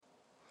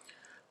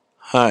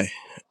Hi,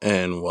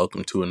 and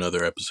welcome to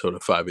another episode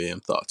of 5 a.m.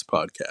 Thoughts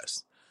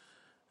Podcast.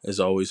 As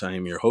always, I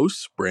am your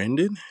host,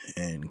 Brandon,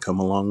 and come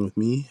along with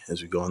me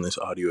as we go on this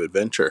audio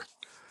adventure.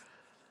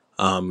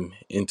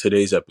 In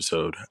today's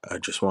episode, I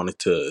just wanted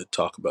to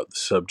talk about the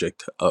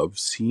subject of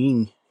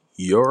seeing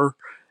your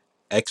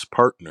ex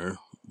partner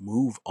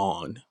move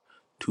on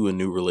to a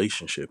new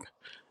relationship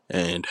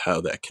and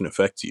how that can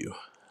affect you.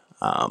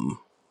 Um,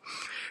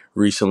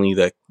 Recently,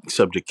 that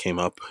subject came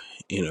up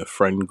in a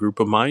friend group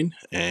of mine,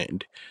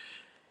 and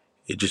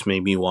it just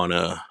made me want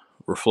to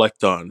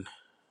reflect on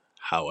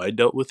how I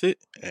dealt with it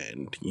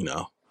and,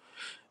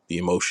 the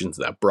emotions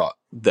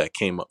that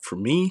came up for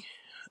me.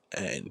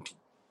 And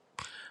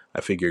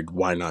I figured,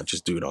 why not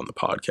just do it on the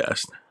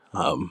podcast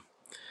um,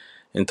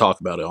 and talk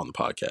about it on the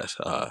podcast.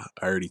 I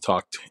already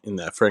talked in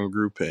that friend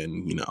group,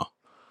 and,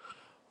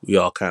 we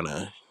all kind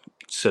of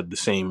said the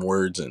same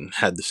words and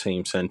had the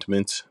same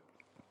sentiments.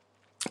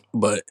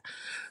 But,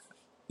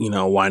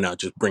 why not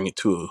just bring it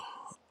to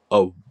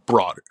a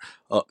broader,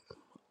 a,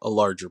 a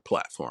larger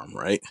platform,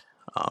 right?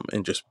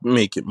 And just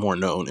make it more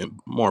known and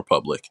more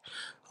public.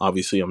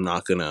 Obviously, I'm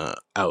not going to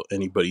out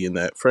anybody in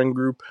that friend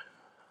group,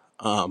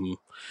 um,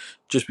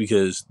 just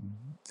because,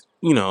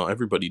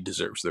 everybody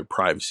deserves their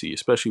privacy,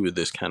 especially with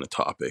this kind of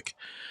topic.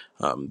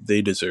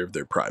 They deserve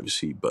their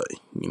privacy, but,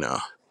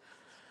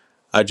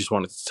 I just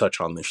wanted to touch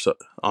on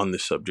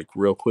this subject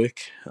real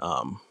quick.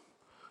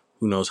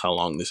 Who knows how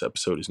long this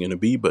episode is going to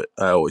be, but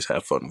I always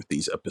have fun with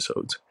these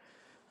episodes.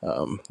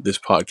 This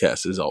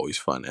podcast is always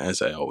fun,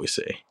 as I always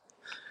say.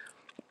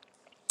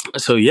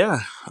 So,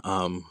 yeah,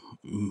 um,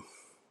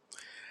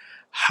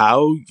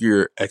 how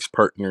your ex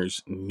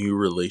partner's new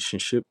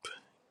relationship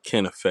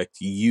can affect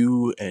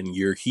you and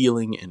your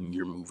healing and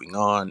your moving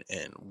on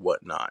and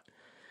whatnot.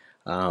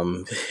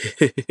 Um,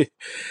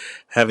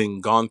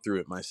 Having gone through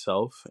it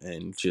myself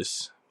and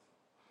just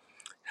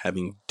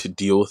having to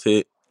deal with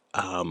it,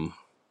 um,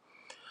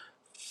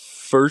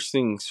 first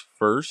things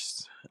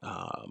first,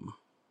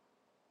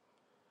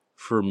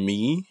 for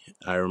me,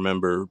 I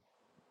remember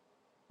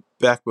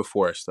back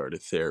before I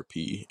started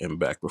therapy and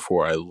back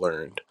before I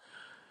learned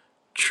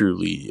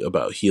truly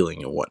about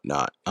healing and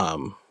whatnot.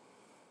 I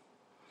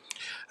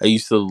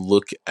used to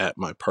look at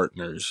my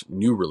partner's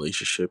new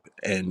relationship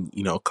and,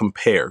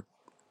 compare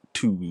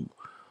to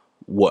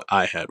what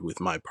I had with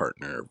my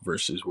partner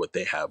versus what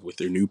they have with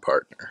their new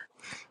partner.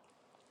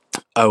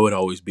 I would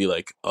always be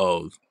like,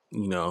 oh,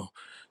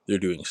 they're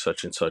doing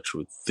such and such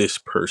with this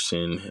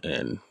person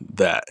and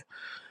that.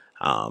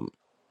 Um,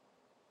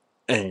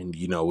 and,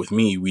 with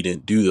me, we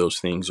didn't do those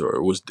things, or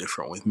it was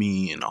different with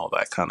me and all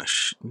that kind of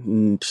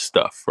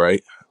stuff,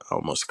 right? I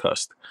almost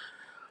cussed.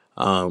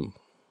 Um,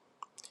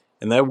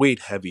 and that weighed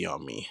heavy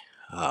on me.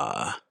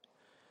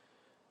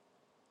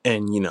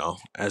 And,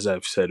 as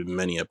I've said in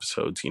many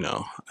episodes,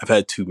 I've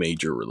had two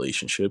major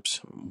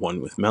relationships,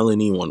 one with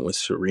Melanie, one with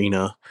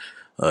Serena.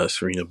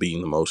 Serena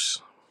being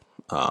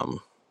um,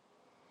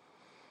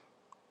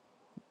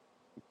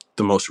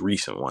 the most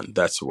recent one.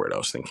 That's the word I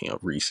was thinking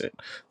of, recent.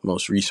 The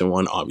most recent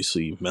one,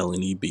 obviously,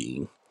 Melanie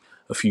being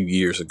a few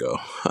years ago.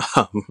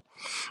 Um,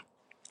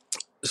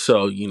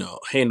 so,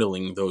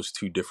 handling those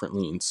two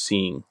differently and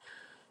seeing,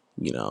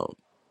 you know,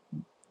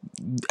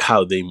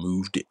 how they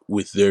moved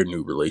with their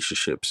new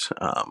relationships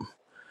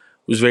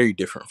was very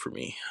different for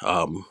me.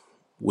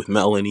 With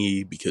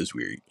Melanie, because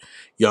we were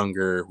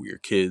younger, we were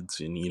kids,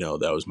 and,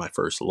 that was my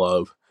first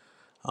love.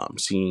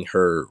 Seeing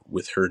her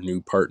with her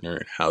new partner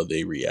and how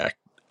they react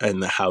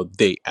and how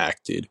they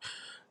acted,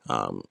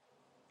 um,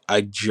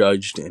 I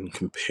judged and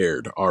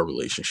compared our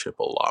relationship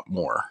a lot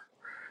more.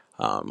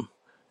 Um,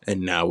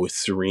 and now with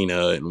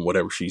Serena and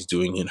whatever she's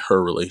doing in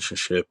her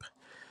relationship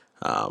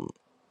um,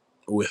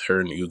 with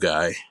her new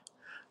guy,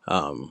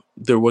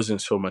 there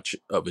wasn't so much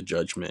of a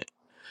judgment,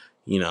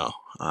 and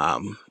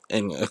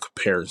a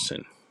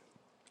comparison.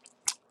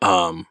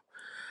 Um,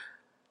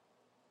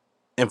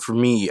 and for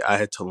me, I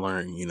had to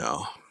learn,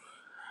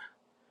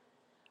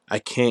 I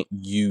can't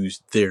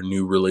use their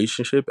new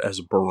relationship as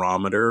a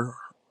barometer,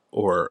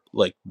 or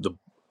like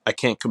I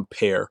can't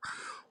compare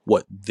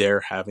what they're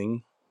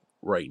having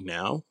right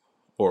now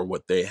or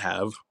what they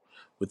have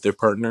with their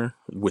partner,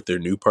 with their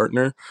new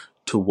partner,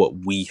 to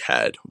what we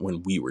had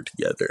when we were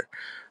together.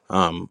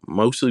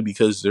 Mostly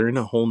because they're in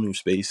a whole new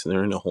space,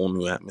 they're in a whole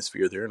new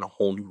atmosphere, they're in a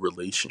whole new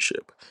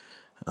relationship.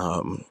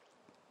 Um,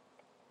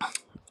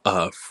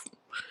 uh,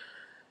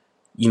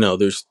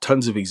 there's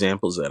tons of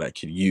examples that I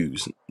could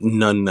use,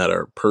 none that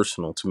are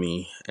personal to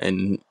me,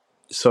 and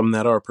some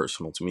that are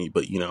personal to me,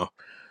 but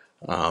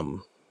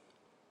um,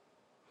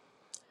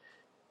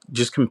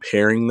 just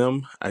comparing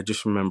them. I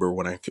just remember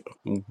when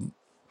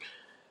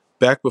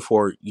back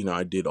before,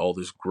 I did all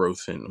this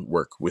growth and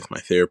work with my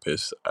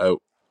therapist,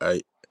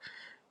 I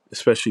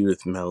especially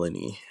with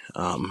Melanie,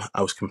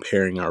 I was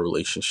comparing my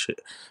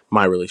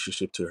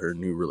relationship to her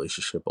new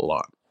relationship a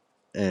lot.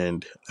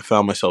 And I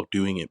found myself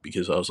doing it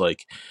because I was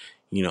like,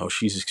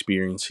 she's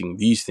experiencing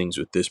these things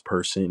with this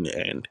person,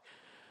 and,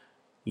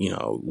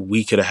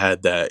 we could have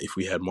had that if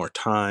we had more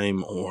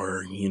time,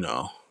 or,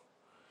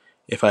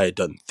 if I had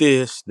done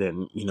this,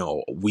 then,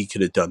 we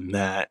could have done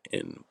that,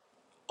 and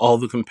all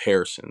the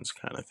comparisons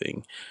kind of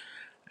thing.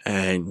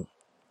 And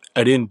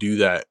I didn't do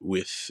that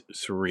with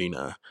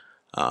Serena.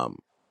 Um,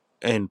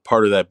 and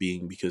part of that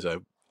being because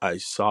I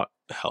sought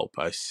help,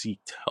 I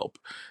seeked help.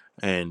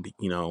 And,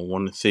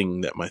 one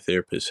thing that my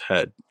therapist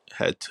had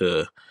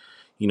to,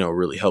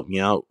 really help me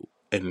out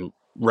and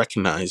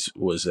recognize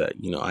was that,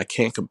 I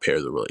can't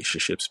compare the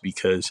relationships,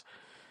 because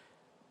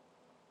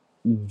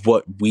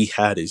what we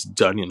had is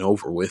done and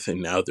over with,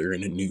 and now they're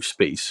in a new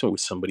space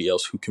with somebody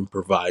else who can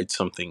provide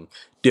something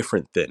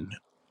different than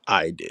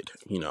I did.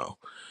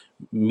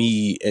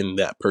 Me and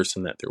that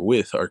person that they're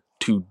with are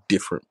two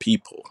different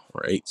people,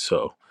 right?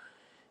 So,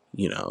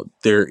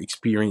 they're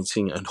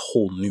experiencing a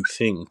whole new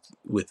thing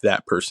with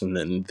that person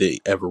than they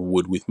ever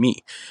would with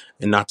me.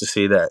 And not to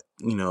say that,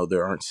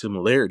 there aren't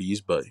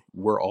similarities, but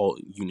we're all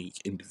unique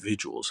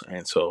individuals.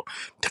 And so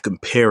to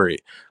compare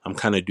it, I'm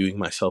kind of doing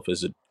myself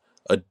as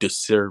a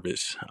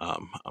disservice.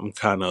 I'm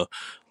kind of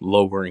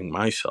lowering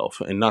myself.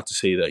 And not to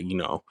say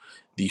that,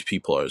 these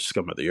people are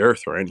scum of the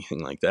earth or anything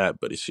like that,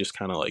 but it's just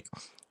kind of like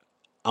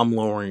I'm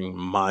lowering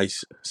my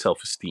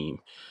self esteem,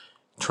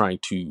 trying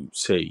to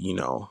say,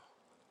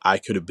 I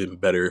could have been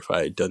better if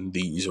I had done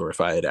these, or if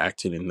I had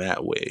acted in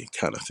that way,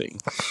 kind of thing.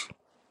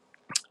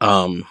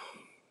 Um,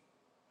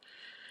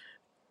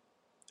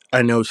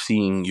 I know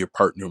seeing your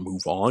partner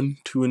move on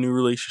to a new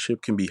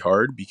relationship can be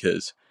hard,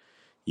 because,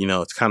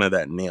 it's kind of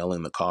that nail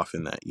in the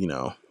coffin that,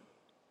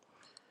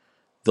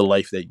 the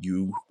life that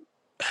you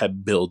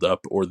had built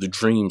up, or the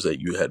dreams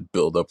that you had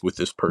built up with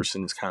this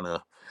person is kind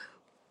of,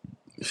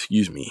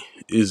 excuse me,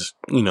 is,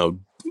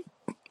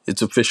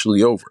 it's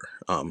officially over.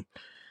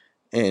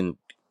 And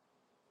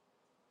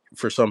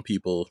for some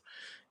people,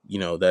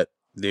 that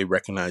they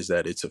recognize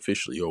that it's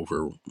officially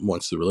over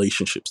once the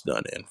relationship's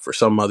done. And for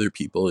some other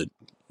people, it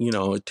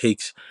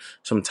takes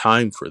some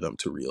time for them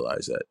to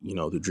realize that,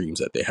 the dreams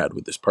that they had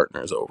with this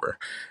partner is over.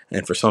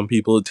 And for some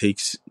people, it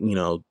takes,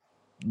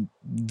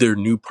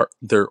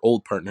 their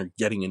old partner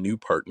getting a new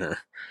partner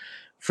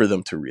for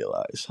them to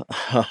realize.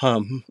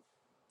 um,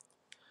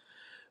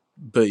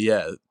 but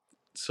yeah,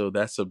 so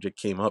that subject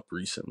came up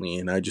recently,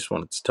 and I just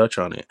wanted to touch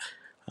on it.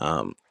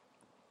 Um,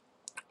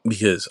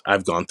 because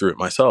I've gone through it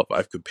myself.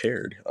 I've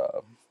compared,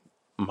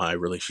 my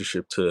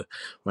relationship to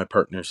my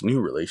partner's new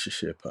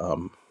relationship.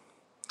 And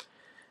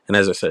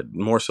as I said,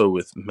 more so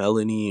with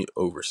Melanie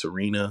over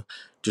Serena,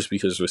 just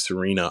because with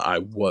Serena, I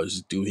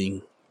was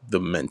doing the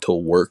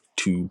mental work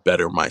to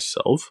better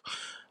myself.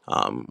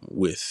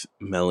 With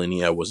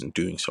Melanie, I wasn't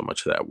doing so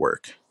much of that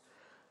work.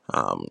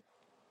 Um,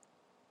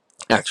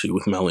 Actually,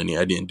 with Melanie,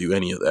 I didn't do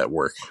any of that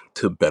work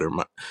to better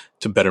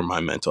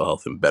my mental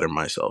health and better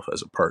myself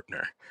as a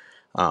partner.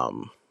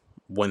 Um,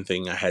 One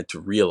thing I had to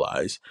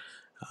realize,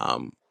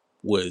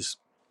 was,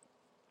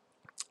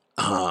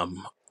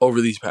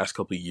 over these past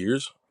couple of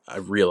years,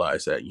 I've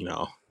realized that,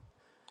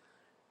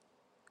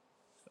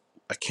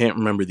 I can't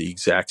remember the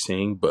exact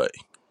saying, but,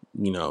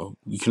 you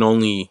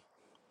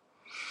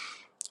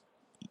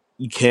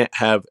can't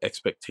have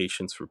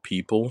expectations for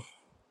people.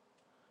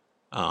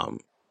 Um,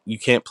 you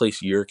can't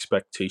place your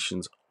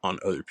expectations on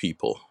other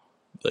people.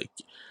 Like,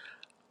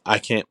 I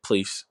can't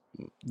place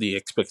the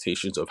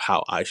expectations of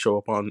how I show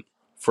up on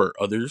for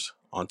others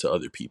onto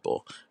other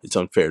people. It's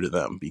unfair to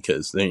them,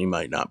 because they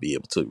might not be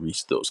able to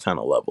reach those kind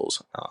of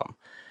levels.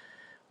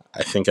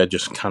 I think I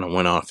just kind of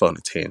went off on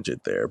a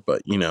tangent there,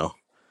 but,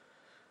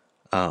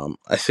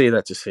 I say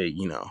that to say,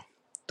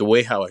 the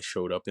way how I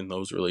showed up in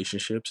those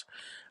relationships,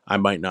 I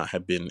might not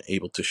have been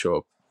able to show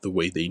up the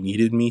way they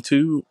needed me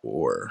to,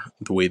 or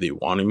the way they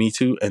wanted me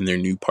to, and their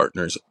new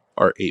partners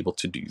are able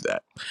to do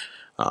that.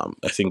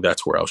 I think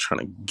that's where I was trying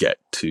to get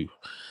to.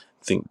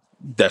 I think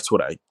that's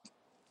what I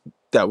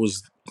that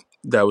was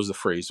that was the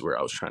phrase where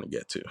I was trying to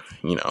get to.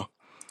 You know,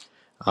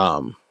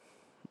 um,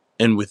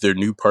 and with their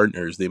new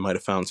partners, they might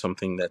have found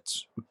something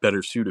that's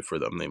better suited for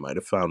them. They might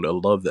have found a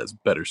love that's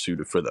better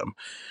suited for them,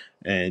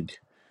 and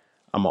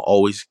I'm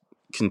always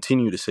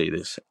continue to say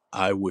this.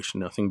 I wish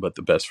nothing but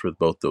the best for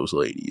both those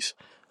ladies.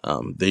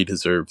 They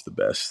deserve the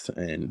best,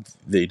 and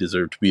they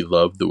deserve to be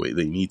loved the way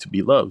they need to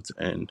be loved,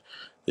 and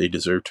they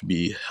deserve to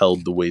be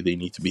held the way they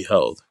need to be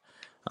held.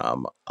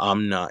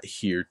 I'm not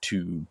here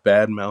to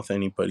badmouth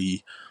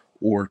anybody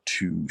or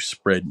to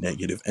spread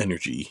negative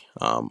energy.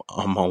 I'm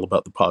all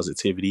about the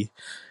positivity,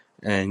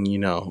 and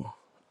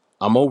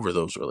I'm over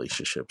those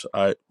relationships.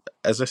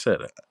 As I said,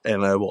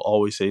 and I will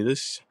always say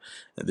this,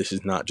 and this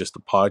is not just a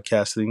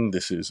podcast thing,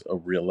 this is a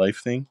real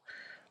life thing.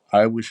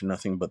 I wish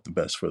nothing but the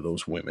best for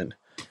those women,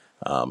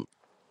 um,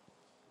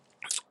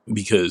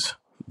 because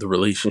the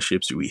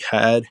relationships we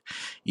had,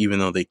 even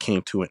though they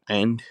came to an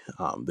end,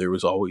 there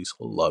was always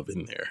love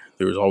in there.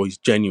 There was always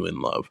genuine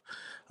love.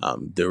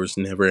 There was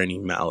never any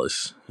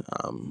malice.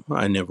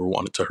 I never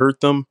wanted to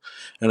hurt them,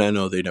 and I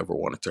know they never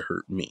wanted to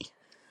hurt me.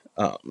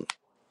 Um,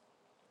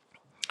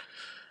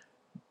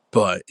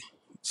 but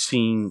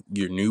seeing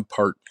your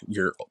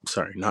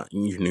sorry, not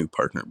your new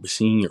partner, but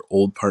seeing your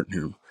old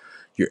partner,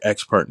 your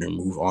ex partner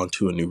move on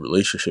to a new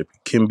relationship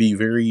can be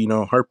very,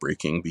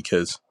 heartbreaking,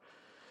 because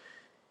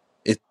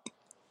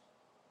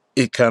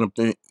it kind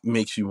of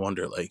makes you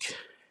wonder, like,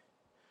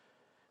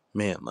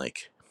 man,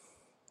 like,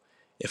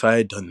 if I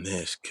had done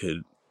this,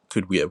 could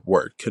we have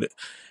worked?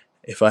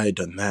 If I had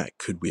done that,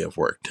 could we have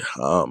worked?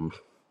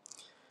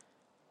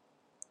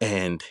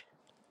 And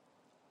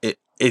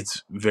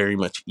it's very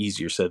much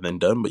easier said than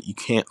done, but you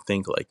can't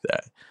think like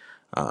that.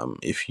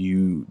 If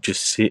you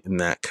just sit in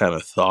that kind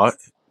of thought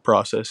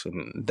process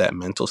and that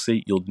mental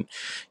state,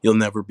 you'll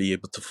never be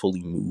able to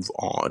fully move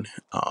on.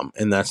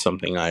 And that's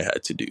something I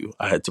had to do.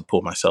 I had to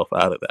pull myself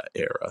out of that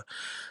era.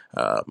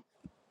 Um,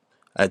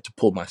 I had to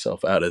pull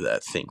myself out of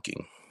that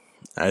thinking.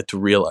 I had to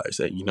realize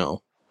that,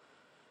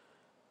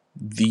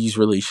 these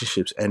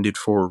relationships ended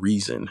for a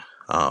reason.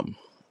 Um,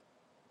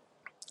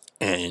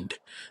 and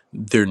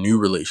their new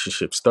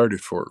relationship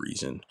started for a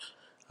reason.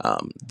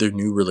 Their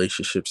new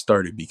relationship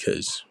started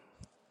because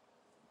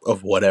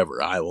of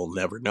whatever. I will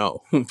never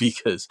know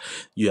because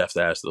you have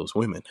to ask those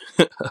women.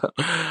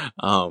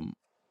 um,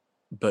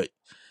 but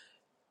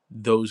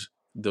those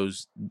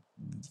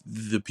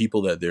the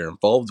people that they're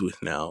involved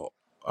with now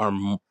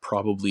are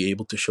probably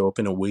able to show up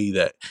in a way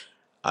that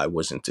I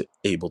wasn't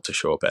able to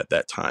show up at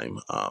that time.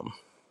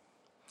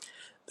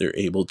 They're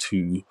able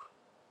to,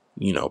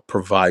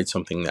 provide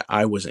something that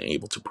I wasn't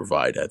able to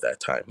provide at that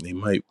time. They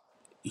might,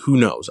 who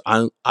knows?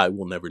 I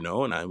will never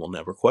know, and I will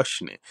never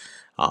question it.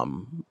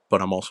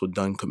 But I'm also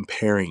done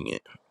comparing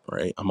it,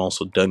 right? I'm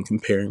also done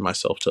comparing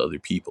myself to other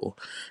people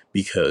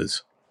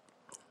because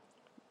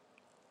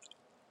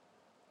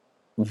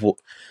wh-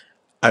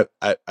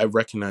 I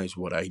recognize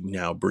what I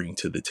now bring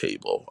to the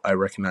table. I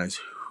recognize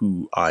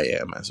who I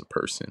am as a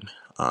person,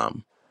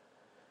 um,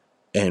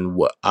 and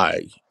what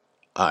I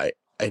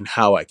and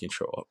how I can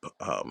show up.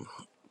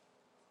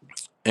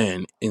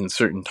 And in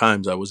certain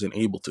times, I wasn't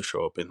able to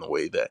show up in the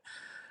way that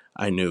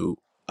I knew,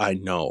 I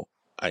know,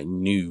 I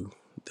knew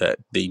that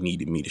they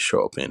needed me to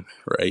show up in,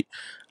 right?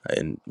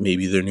 And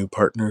maybe their new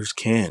partners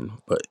can,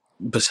 but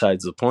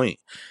besides the point.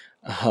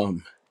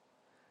 Um,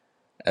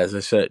 as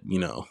I said,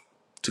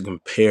 to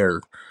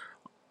compare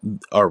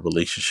our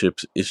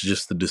relationships is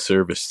just a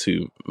disservice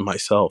to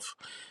myself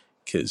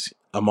because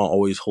I'm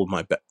always hold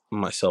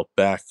myself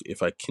back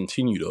if I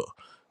continue to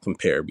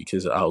compare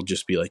because I'll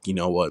just be like, you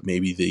know what,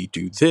 maybe they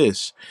do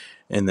this,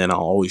 and then I'll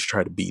always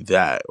try to be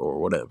that or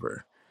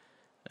whatever.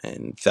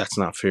 And that's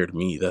not fair to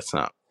me. That's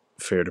not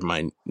fair to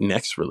my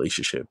next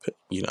relationship.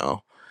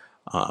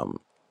 um,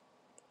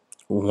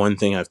 One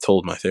thing I've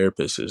told my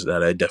therapist is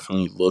that I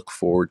definitely look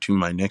forward to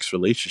my next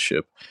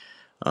relationship,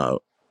 uh,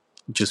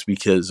 just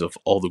because of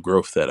all the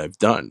growth that I've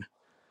done.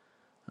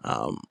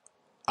 um,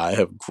 I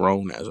have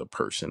grown as a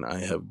person. I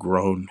have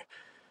grown,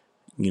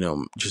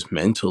 just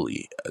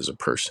mentally as a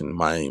person.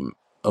 My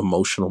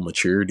emotional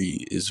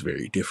maturity is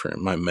very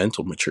different. My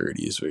mental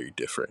maturity is very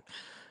different.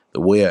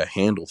 The way I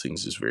handle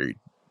things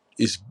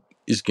is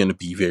is going to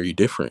be very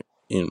different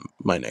in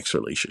my next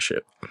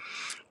relationship.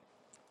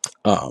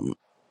 Um,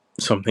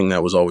 Something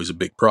that was always a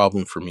big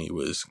problem for me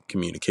was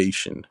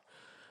communication,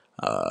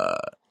 uh,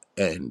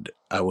 and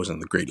I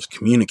wasn't the greatest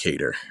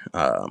communicator.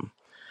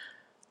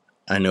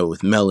 I know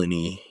with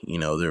Melanie,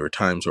 there were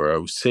times where I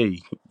would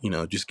say,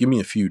 just give me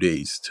a few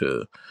days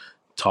to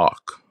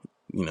talk,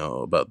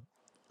 about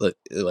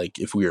like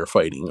if we were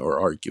fighting or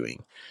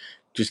arguing,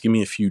 just give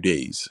me a few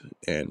days,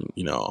 and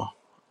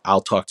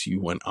I'll talk to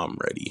you when I'm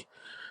ready.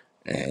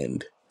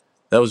 And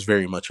that was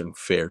very much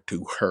unfair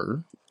to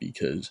her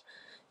because,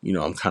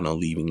 I'm kind of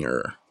leaving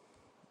her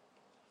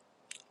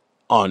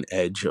on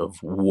edge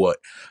of what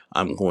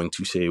I'm going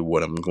to say,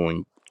 what I'm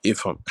going,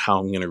 if I'm, how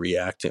I'm going to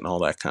react, and all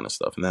that kind of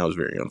stuff. And that was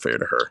very unfair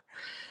to her.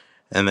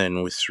 And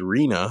then with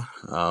Serena,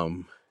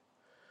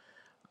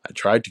 I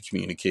tried to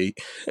communicate,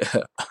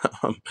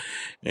 um,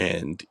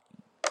 and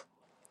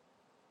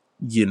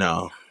you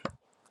know,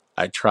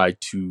 I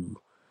tried to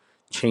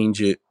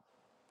change it,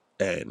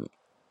 and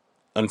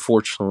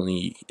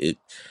unfortunately,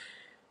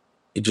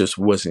 it just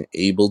wasn't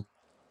able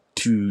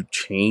to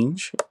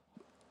change.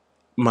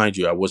 Mind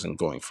you, I wasn't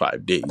going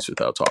 5 days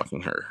without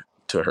talking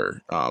to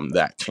her.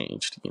 That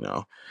changed.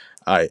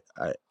 I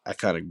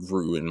kind of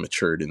grew and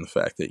matured in the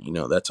fact that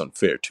that's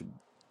unfair to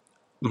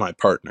my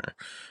partner,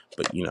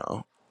 but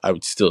I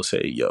would still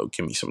say, yo,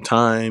 give me some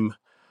time,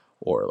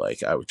 or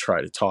like I would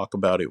try to talk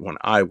about it when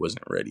I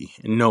wasn't ready,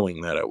 and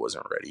knowing that I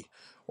wasn't ready,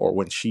 or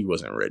when she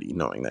wasn't ready,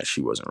 knowing that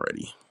she wasn't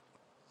ready.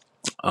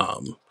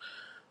 Um,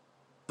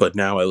 but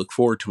now I look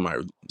forward to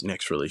my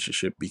next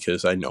relationship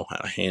because I know how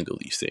to handle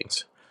these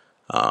things.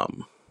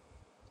 Um,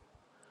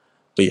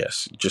 but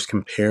yes, just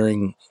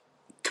comparing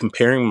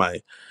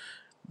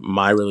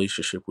my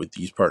relationship with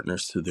these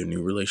partners to their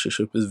new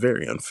relationship is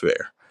very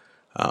unfair.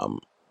 Um,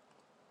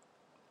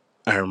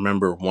 I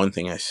remember one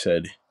thing I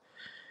said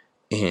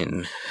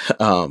in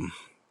um,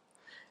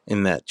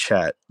 in that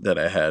chat that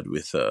I had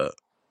with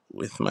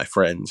my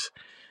friends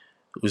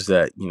was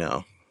that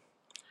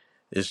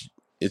it's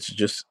it's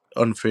just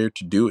unfair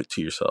to do it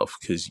to yourself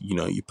because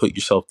you put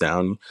yourself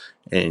down,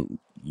 and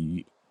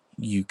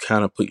you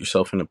kind of put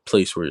yourself in a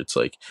place where it's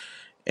like,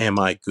 am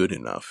I good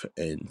enough?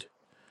 And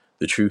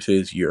the truth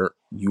is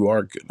you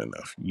are good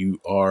enough.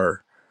 You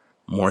are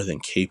more than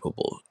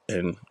capable.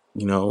 And,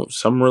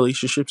 some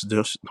relationships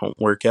just don't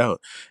work out.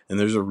 And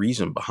there's a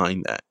reason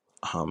behind that.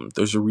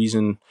 There's a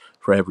reason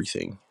for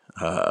everything.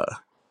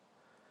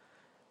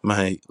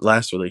 My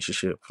last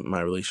relationship,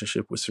 my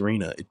relationship with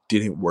Serena, it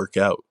didn't work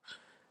out.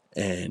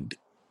 And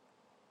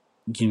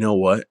you know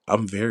what?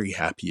 I'm very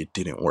happy it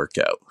didn't work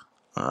out.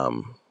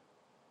 Um,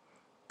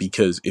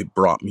 because it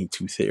brought me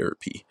to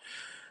therapy.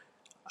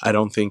 I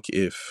don't think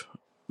if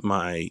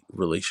my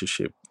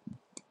relationship,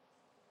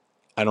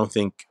 I don't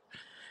think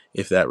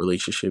if that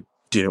relationship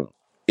didn't,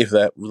 if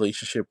that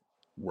relationship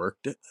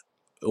worked,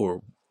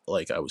 or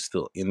like I was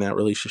still in that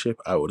relationship,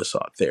 I would have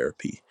sought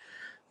therapy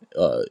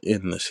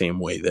in the same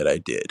way that I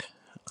did.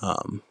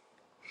 Um,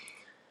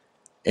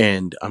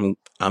 and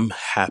I'm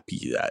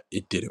happy that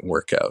it didn't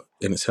work out.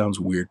 And it sounds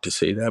weird to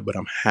say that, but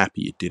I'm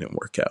happy it didn't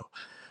work out.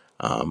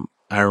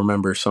 I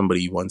remember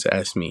somebody once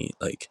asked me,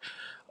 like,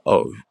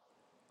 oh,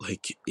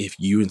 like if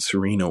you and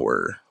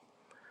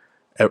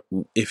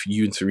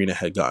Serena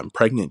had gotten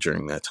pregnant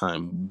during that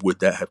time, would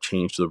that have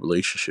changed the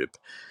relationship?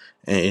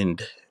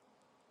 And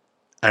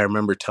I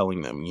remember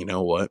telling them, you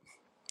know what?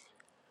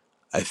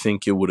 I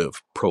think it would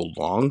have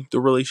prolonged the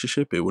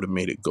relationship. It would have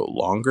made it go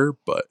longer,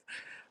 but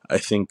I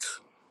think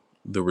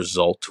the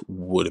result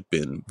would have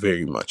been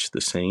very much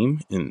the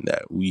same in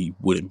that we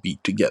wouldn't be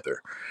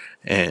together.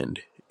 And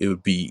it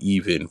would be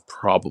even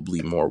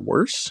probably more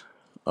worse.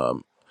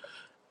 Um,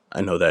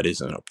 I know that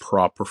isn't a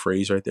proper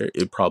phrase right there.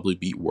 It'd probably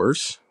be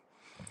worse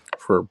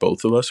for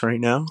both of us right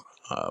now,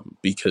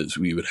 because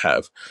we would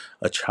have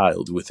a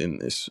child within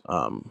this,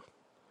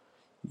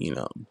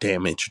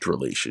 damaged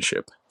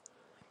relationship.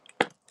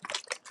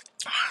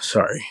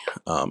 Sorry.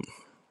 But,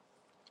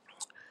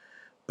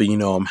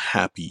 I'm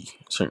happy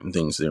certain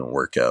things didn't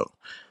work out,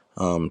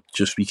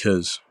 just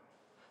because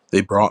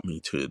they brought me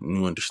to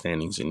new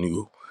understandings and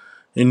new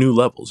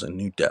levels and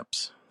new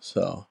depths.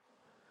 So,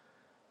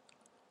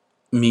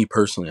 me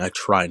personally, I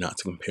try not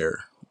to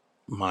compare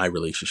my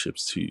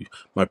relationships to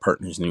my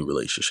partner's new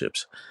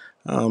relationships,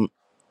 um,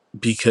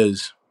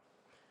 because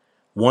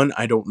one,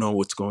 I don't know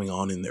what's going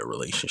on in their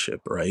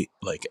relationship, right?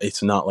 Like,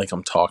 it's not like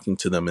I'm talking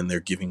to them and they're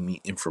giving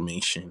me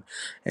information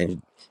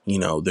and,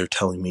 they're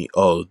telling me,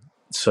 oh,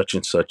 such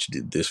and such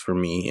did this for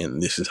me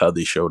and this is how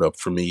they showed up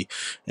for me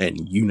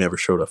and you never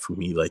showed up for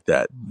me like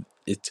that.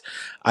 It's,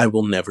 I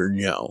will never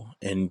know,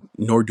 and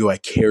nor do I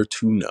care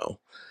to know.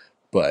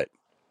 But,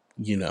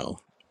 you know,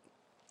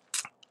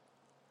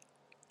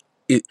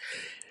 it,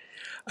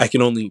 I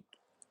can only,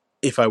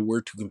 if I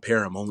were to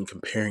compare, I'm only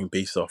comparing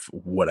based off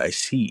what I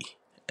see.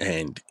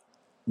 And,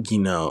 you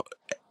know,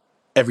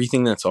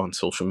 everything that's on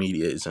social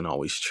media isn't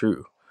always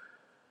true.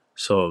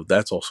 So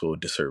that's also a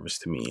disservice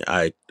to me.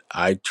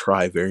 I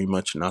try very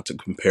much not to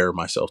compare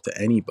myself to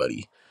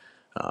anybody.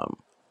 Um,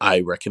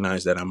 I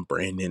recognize that I'm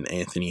Brandon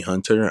Anthony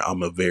Hunter.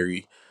 I'm a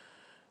very,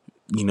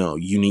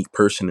 unique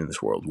person in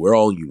this world. We're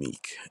all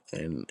unique.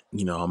 And,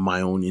 I'm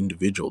my own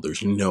individual.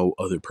 There's no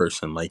other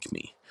person like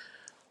me.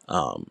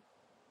 Um,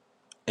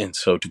 and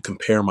so to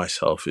compare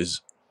myself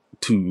is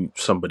to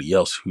somebody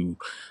else who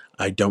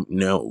I don't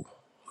know,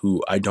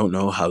 who I don't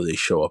know how they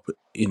show up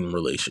in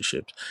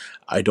relationships.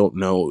 I don't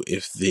know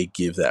if they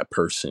give that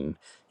person,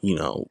 you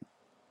know,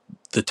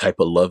 the type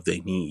of love they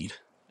need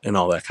and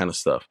all that kind of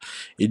stuff.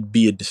 It'd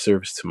be a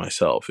disservice to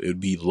myself. It would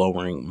be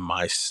lowering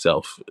my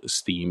self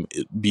esteem.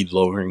 It'd be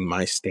lowering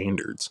my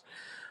standards.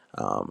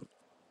 Um,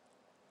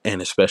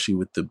 and especially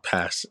with the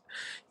past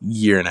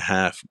year and a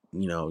half,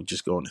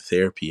 just going to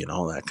therapy and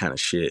all that kind of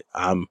shit,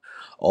 I'm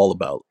all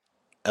about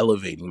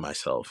elevating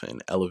myself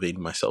and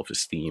elevating my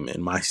self-esteem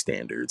and my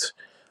standards,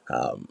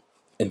 um,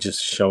 and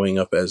just showing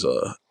up as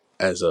a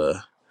as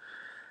a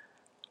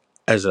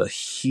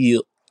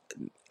heal.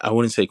 I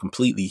wouldn't say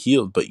completely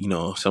healed, but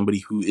somebody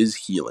who is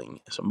healing,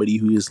 somebody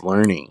who is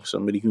learning,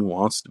 somebody who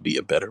wants to be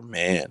a better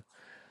man.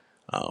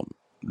 um,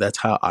 that's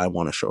how I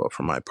want to show up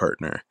for my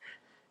partner.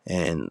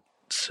 And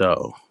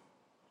so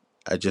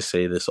I just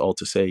say this all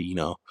to say,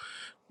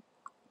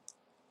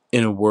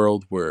 in a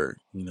world where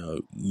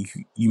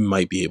you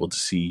might be able to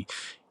see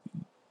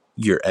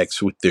your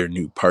ex with their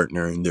new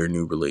partner and their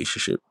new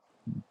relationship,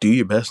 do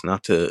your best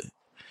not to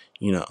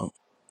you know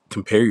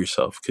compare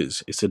yourself,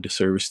 because it's a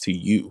disservice to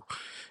you.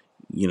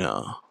 you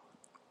know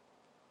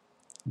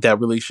that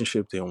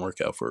relationship didn't work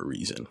out for a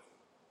reason.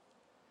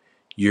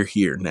 You're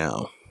here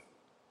now.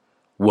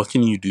 What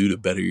can you do to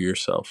better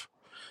yourself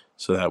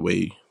so that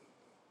way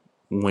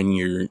when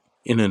you're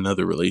in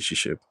another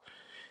relationship,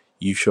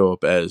 you show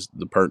up as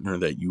the partner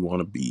that you want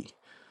to be,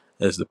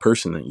 as the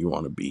person that you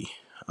want to be.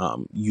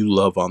 You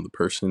love on the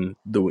person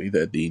the way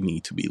that they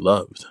need to be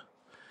loved.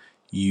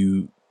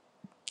 You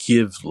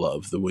give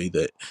love the way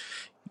that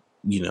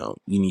you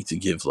need to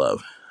give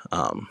love.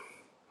 Um,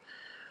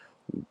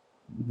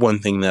 One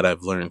thing that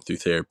I've learned through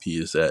therapy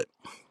is that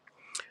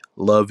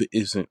love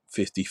isn't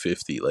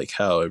 50-50 like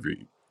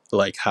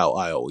how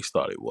I always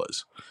thought it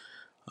was.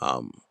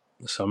 Um,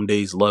 some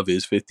days love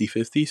is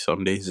 50-50.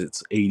 Some days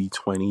it's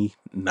 80-20,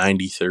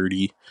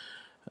 90-30.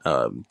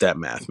 That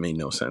math made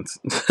no sense.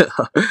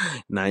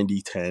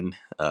 90-10,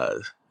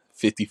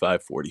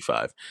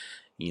 55-45.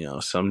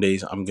 Some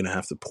days I'm going to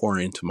have to pour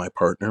into my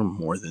partner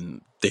more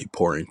than they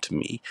pour into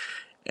me.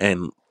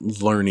 And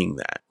learning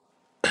that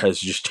has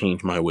just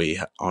changed my way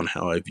on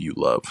how I view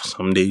love.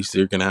 Some days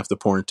they're going to have to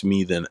pour into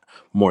me than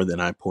more than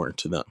I pour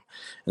into them.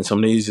 And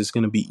some days it's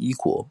going to be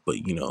equal. But,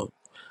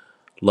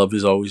 love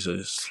is always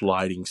a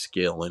sliding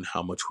scale in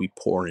how much we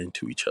pour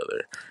into each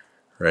other,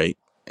 right?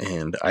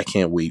 And I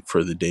can't wait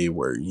for the day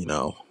where,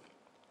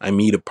 I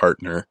meet a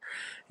partner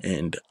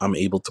and I'm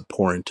able to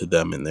pour into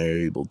them and they're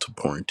able to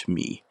pour into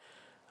me.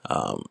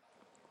 Um,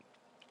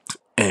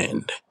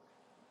 and,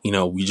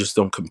 we just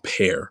don't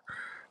compare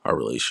our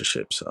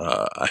relationships.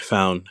 I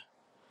found,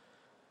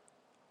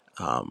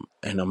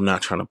 and I'm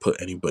not trying to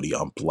put anybody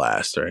on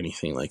blast or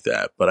anything like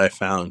that, but I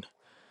found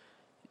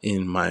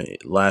in my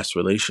last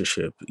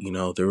relationship,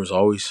 there was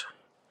always,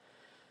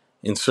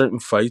 in certain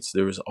fights,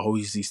 there was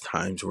always these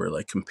times where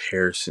like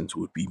comparisons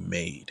would be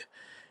made.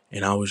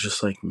 And I was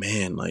just like,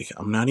 man, like,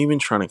 I'm not even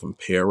trying to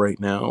compare right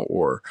now,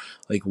 or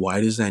like, why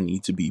does that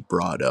need to be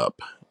brought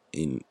up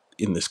in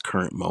this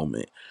current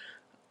moment?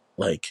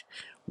 Like,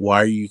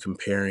 why are you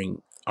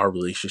comparing our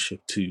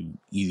relationship to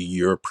either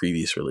your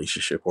previous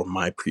relationship or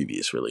my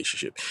previous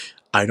relationship?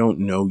 I don't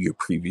know your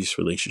previous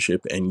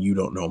relationship and you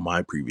don't know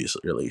my previous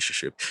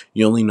relationship.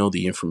 You only know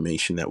the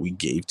information that we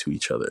gave to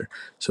each other.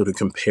 So to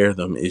compare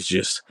them is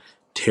just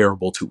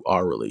terrible to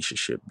our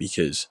relationship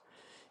because,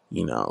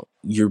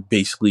 you're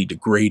basically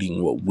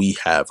degrading what we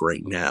have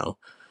right now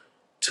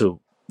to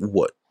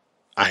what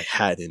I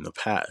had in the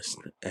past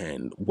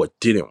and what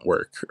didn't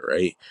work,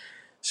 right?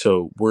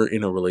 So we're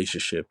in a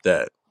relationship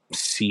that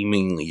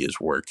seemingly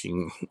is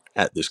working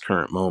at this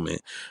current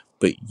moment,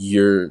 but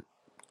you're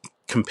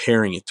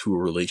comparing it to a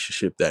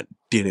relationship that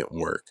didn't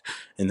work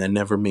and that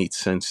never made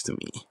sense to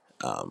me.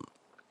 Um,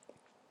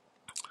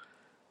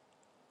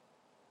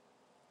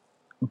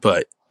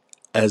 but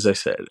as I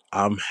said,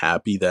 I'm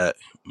happy that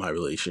my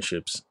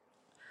relationships,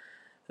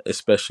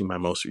 especially my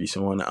most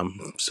recent one,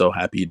 I'm so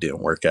happy it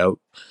didn't work out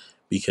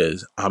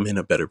because I'm in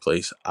a better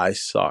place. I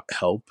sought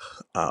help.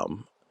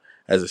 Um,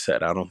 as I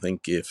said, I don't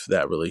think if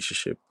that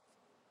relationship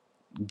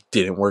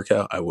didn't work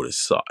out, I would have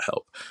sought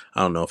help.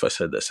 I don't know if I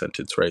said that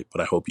sentence right, but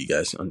I hope you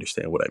guys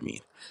understand what I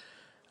mean.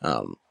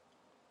 Um,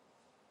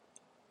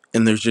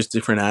 and there's just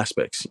different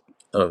aspects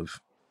of,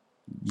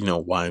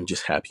 why I'm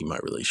just happy my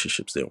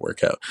relationships didn't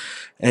work out.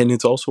 And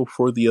it's also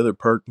for the other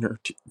partner,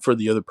 for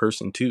the other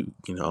person too,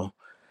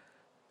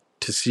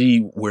 to see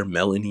where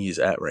Melanie is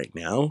at right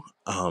now.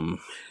 I'm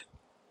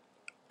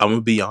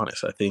gonna be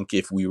honest. I think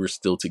if we were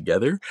still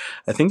together,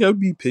 I think I would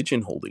be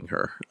pigeonholing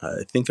her.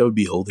 I think I would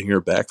be holding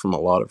her back from a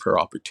lot of her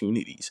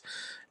opportunities.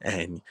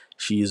 And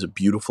she is a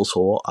beautiful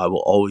soul. I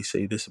will always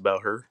say this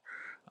about her.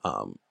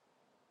 Um,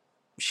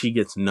 she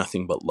gets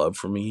nothing but love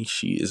from me.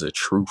 She is a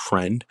true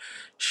friend.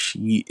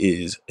 She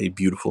is a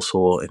beautiful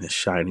soul and a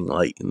shining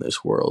light in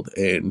this world.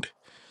 And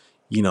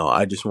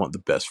I just want the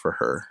best for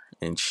her,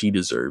 and she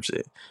deserves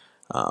it.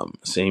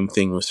 Same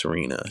thing with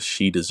Serena.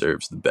 She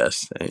deserves the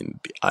best, and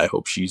I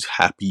hope she's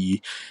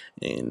happy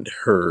and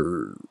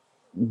her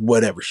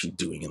whatever she's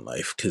doing in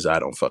life because I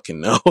don't fucking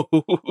know.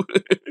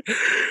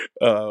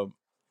 um,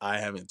 I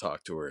haven't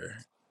talked to her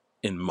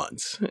in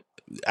months,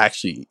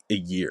 actually, a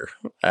year.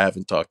 I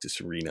haven't talked to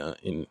Serena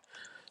in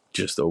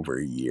just over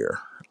a year.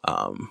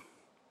 Um,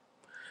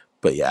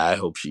 but yeah, I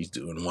hope she's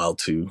doing well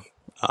too.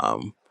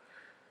 Um,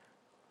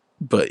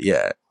 but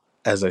yeah,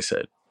 as I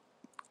said,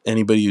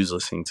 anybody who's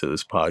listening to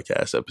this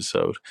podcast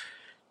episode,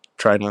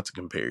 try not to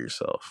compare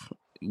yourself.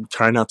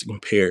 Try not to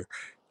compare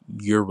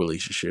your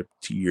relationship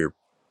to your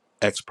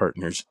ex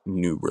partner's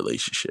new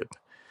relationship.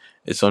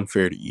 It's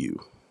unfair to you.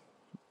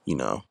 You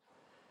know,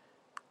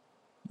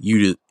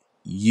 you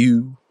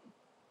you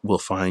will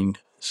find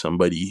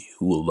somebody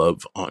who will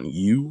love on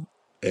you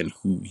and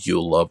who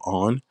you'll love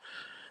on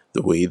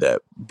the way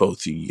that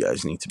both of you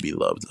guys need to be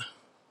loved.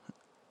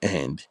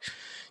 And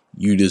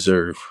you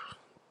deserve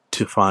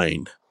to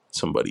find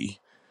somebody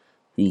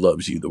who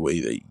loves you the way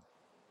that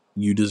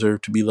you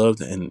deserve to be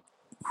loved and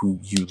who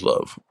you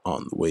love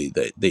on the way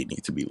that they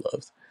need to be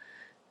loved.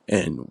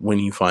 And when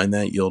you find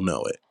that, you'll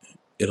know it.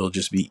 It'll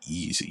just be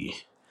easy.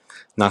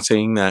 Not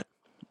saying that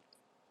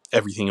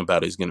everything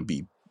about it is going to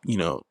be,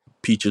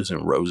 peaches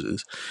and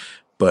roses,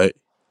 but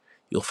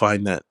you'll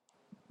find that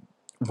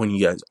when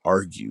you guys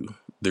argue,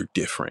 they're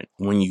different.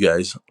 When you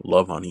guys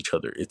love on each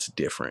other, it's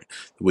different.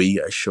 The way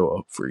you guys show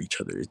up for each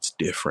other, it's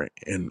different.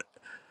 And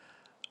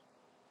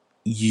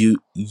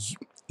you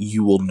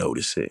will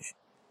notice it.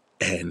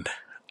 And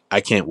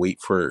I can't wait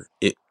for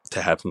it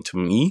to happen to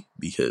me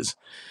because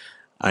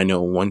I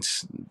know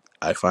once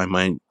I find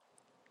my,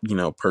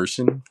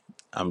 person,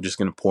 I'm just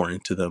going to pour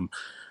into them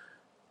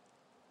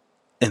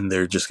and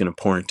they're just going to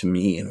pour into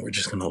me and we're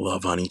just going to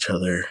love on each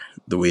other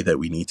the way that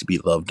we need to be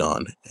loved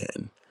on.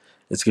 And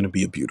it's going to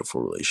be a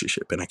beautiful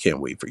relationship. And I can't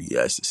wait for you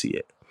guys to see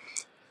it.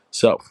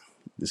 So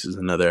this is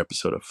another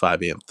episode of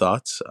 5 a.m.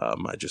 Thoughts.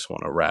 I just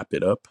want to wrap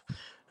it up.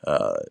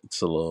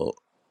 It's a little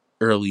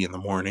early in the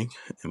morning.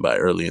 And by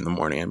early in the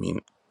morning, I mean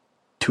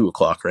 2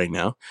 o'clock right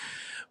now.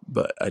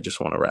 But I just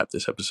want to wrap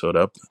this episode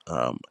up.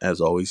 As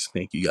always,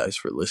 thank you guys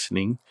for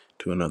listening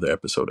to another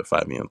episode of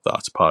 5 a.m.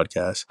 Thoughts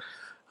Podcast.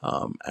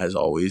 As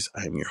always,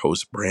 I'm your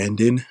host,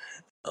 Brandon.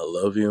 I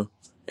love you,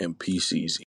 and peace easy.